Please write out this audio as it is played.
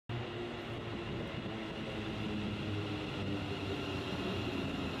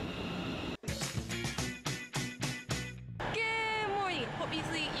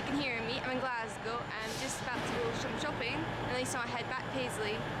finally saw I head back to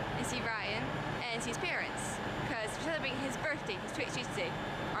Paisley and see Ryan and see his parents because we're celebrating his birthday. He's 23 today.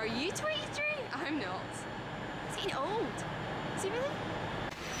 Are you 23? I'm not. He's getting old. Is he really?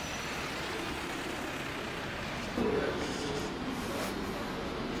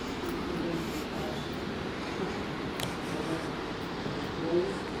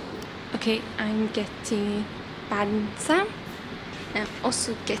 Okay, I'm getting Sam. I'm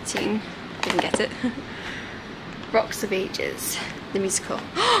also getting, didn't get it, Rocks of Ages, the musical.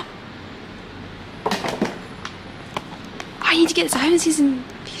 Oh, I need to get this. I haven't seen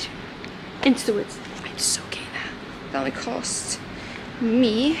Into the Woods. I'm so getting that. That only cost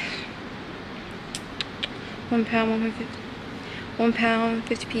me £1, £1,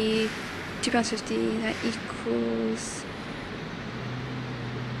 50p, £2.50. That equals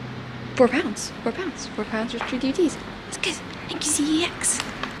 £4 for 3 DVDs. It's good. Thank you, CEX.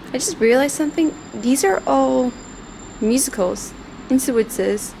 I just realized something. These are all musicals. Into the Woods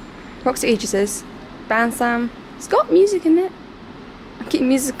is, Rocks of Ages is, Sam. It's got music in it. I'm getting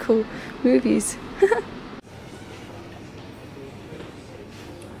musical movies.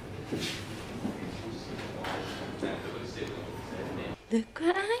 Look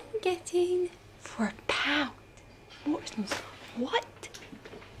what I'm getting for £1. Morrison's. What?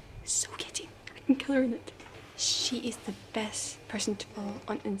 So getting. I can kill her in it. She is the best person to follow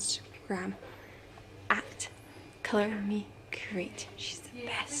on Instagram. At Color Me Great. She's the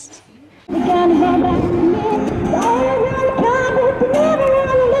best.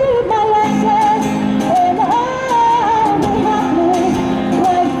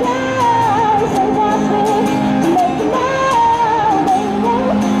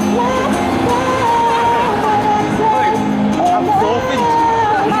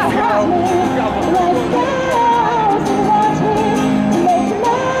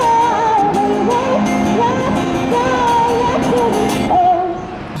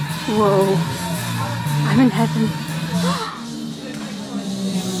 Whoa, I'm in heaven.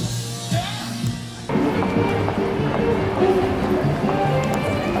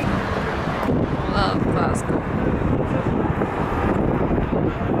 Love Glasgow.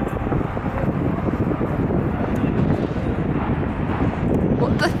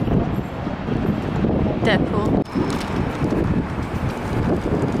 What the? Deadpool.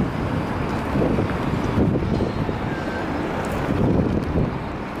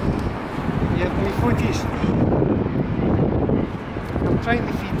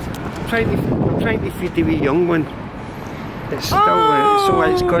 I'm trying to feed the wee young one. It's still so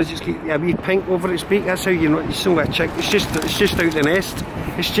it's because it's got a wee pink over its beak. That's how you know it's still a chick. It's just out the nest.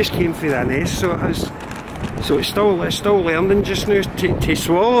 It's just came through that nest, so it has. So it's still learning just now to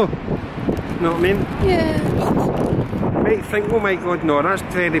swallow. You know what I mean? Yeah. You might think, oh my god, no, that's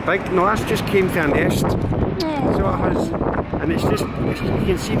very big. No, that's just came through a nest. So it has, and it's just you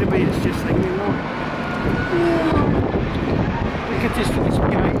can see the way it's just thinking, you know. Yeah. Look at this,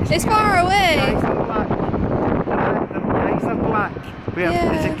 it's far away. The eyes are black. Where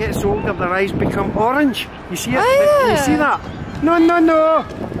as it gets older, their eyes become orange. You see it? Oh, yeah. You see that? No, no, no.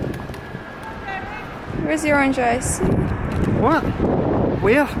 Where's the orange eyes? What?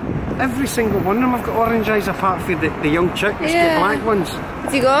 Where? Every single one of them have got orange eyes apart from the young chick. It's the black ones.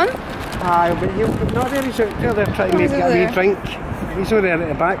 Is he gone? Aye, but he's not there. He's out there. They're trying to make a wee drink. He's over there at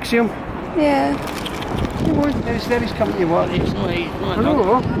the back. See him? Yeah. He won't. He's there. He's coming to watch. He's not.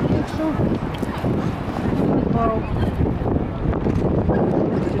 Hello. I think so. Well,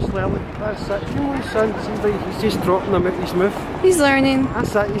 just learning. That's it. Come on, son. Somebody. He's just dropping them out his mouth. He's learning.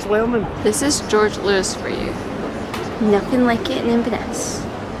 That's it. He's learning. This is George Lewis for you. Nothing like it in Inverness.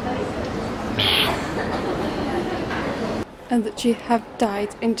 And that you have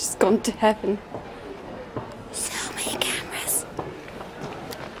died and just gone to heaven. So many cameras.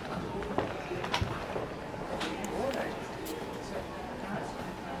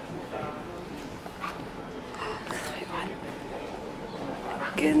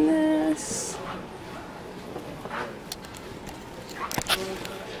 Oh, goodness.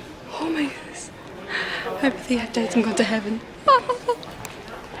 Oh my goodness. I believe I've died and gone to heaven.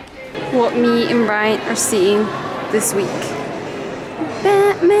 What me and Ryan are seeing this week.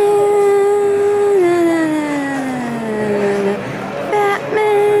 Batman!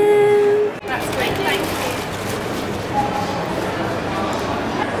 Batman! That's great, thank you.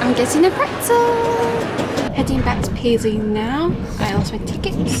 I'm getting a pretzel! Heading back to Paisley now. I lost my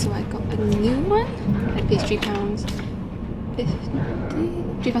ticket, so I got a new one. I paid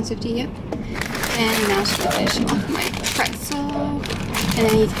 £3.50, yep. And now I'm finishing off my pretzel. And I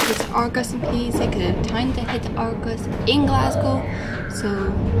need to head to Argos in Paisley because I have time to head to Argos in Glasgow. So,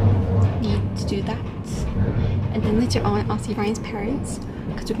 need to do that. And then later on, I'll see Ryan's parents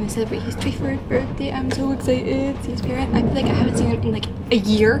because we're going to celebrate his 23rd birthday. I'm so excited to see his parents. I feel like I haven't seen him in like a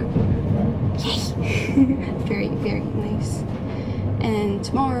year. Yay! Very, very nice. And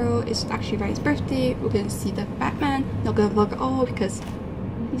tomorrow is actually Ryan's birthday. We're going to see the Batman. Not going to vlog at all because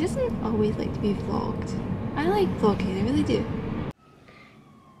he doesn't always like to be vlogged. I like vlogging, I really do.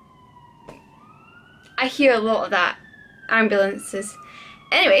 I hear a lot of that. Ambulances.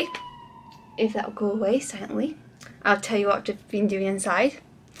 Anyway, if that'll go away silently, I'll tell you what I've been doing inside.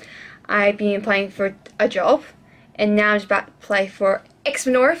 I've been applying for a job, and now I'm just about to apply for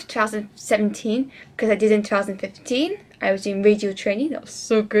XpoNorth 2017 because I did in 2015. I was doing radio training. That was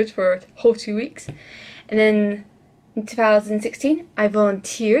so good for a whole 2 weeks. And then in 2016, I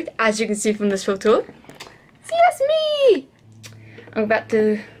volunteered, as you can see from this photo. See, that's me! I'm about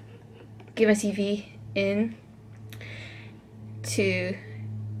to give my CV in to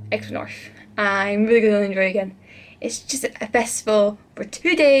XpoNorth. I'm really going to enjoy it again. It's just a festival for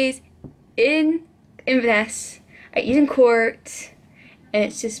 2 days in Inverness at Eden Court, and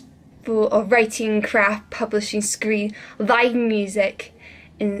it's just full of writing, craft, publishing, screen, live music,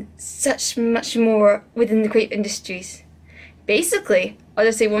 and such much more within the creative industries. Basically, I'll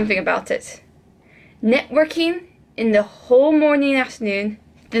just say one thing about it. Networking in the whole morning and afternoon,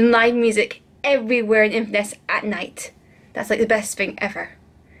 then live music everywhere in Inverness at night. That's like the best thing ever.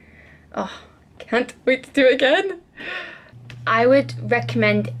 Oh, can't wait to do it again. I would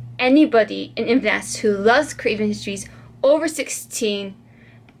recommend anybody in Inverness who loves creative industries, over 16,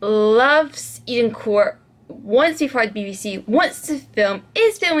 loves Eden Court, wants to be part of the BBC, wants to film,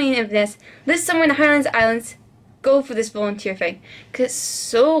 is filming in Inverness, lives somewhere in the Highlands Islands, go for this volunteer thing. Because it's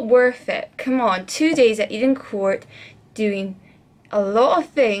so worth it. Come on, 2 days at Eden Court doing a lot of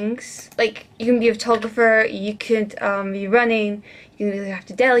things. Like, you can be a photographer, you could be running, you can really have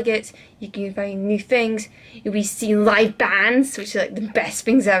to delegates, you can find new things, you'll be seeing live bands, which are like the best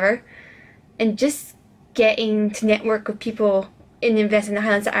things ever. And just getting to network with people in Inverness and the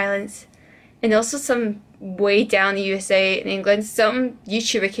Highlands Islands. And also some way down the USA and England, some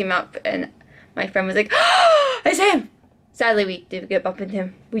YouTuber came up and my friend was like, oh, it's him! Sadly, we didn't get bump into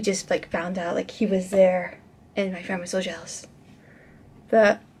him. We just like found out like he was there and my friend was so jealous.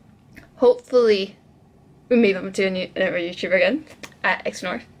 But hopefully we may bump into another YouTuber again at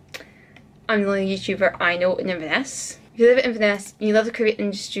XpoNorth. I'm the only YouTuber I know in Inverness. If you live in Inverness and you love the creative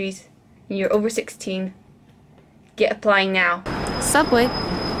industries and you're over 16, get applying now. Subway.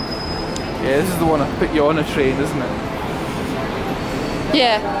 Yeah, this is the one I put you on a train, isn't it?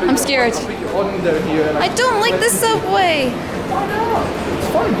 Yeah, I'm scared. I put you on down here and I don't like the subway. Why not? It's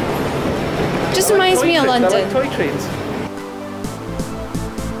fun. Just reminds me of London. I like toy trains.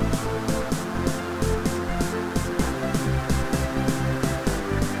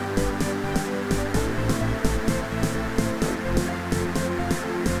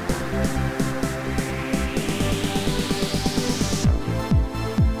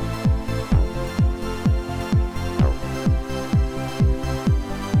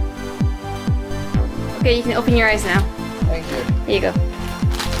 Okay, you can open your eyes now. Thank you. Here you go.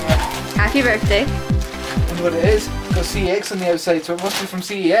 Happy birthday. I wonder what it is. It's got CEX on the outside, so it must be from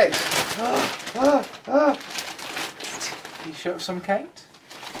CEX. T-shirt of some kind?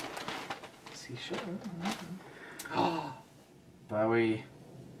 T-shirt? Oh, Bowie.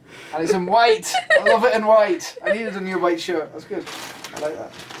 And it's in white! I love it in white! I needed a new white shirt. That's good. I like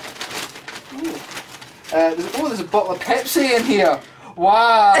that. There's a bottle of Pepsi in here!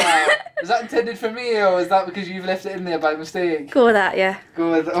 Wow! Is that intended for me, or is that because you've left it in there by mistake? Go with that, yeah.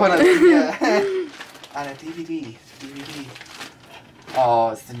 Go with yeah. And a DVD. Oh,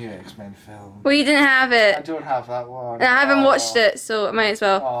 it's the new X-Men film. Well, you didn't have it. I don't have that one. And I haven't watched it, so I might as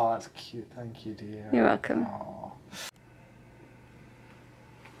well. Oh, that's cute. Thank you, dear. You're welcome. Oh.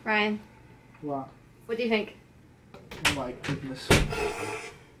 Ryan, What? what do you think? Oh my goodness.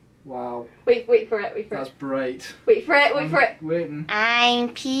 Wow. Wait for it, That's bright. Wait for it, Waiting. I'm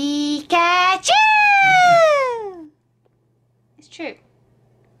Pikachu! It's true.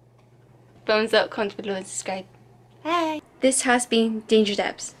 Thumbs up, comment below and subscribe. Bye. This has been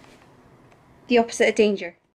Dangerdebbs. The opposite of danger.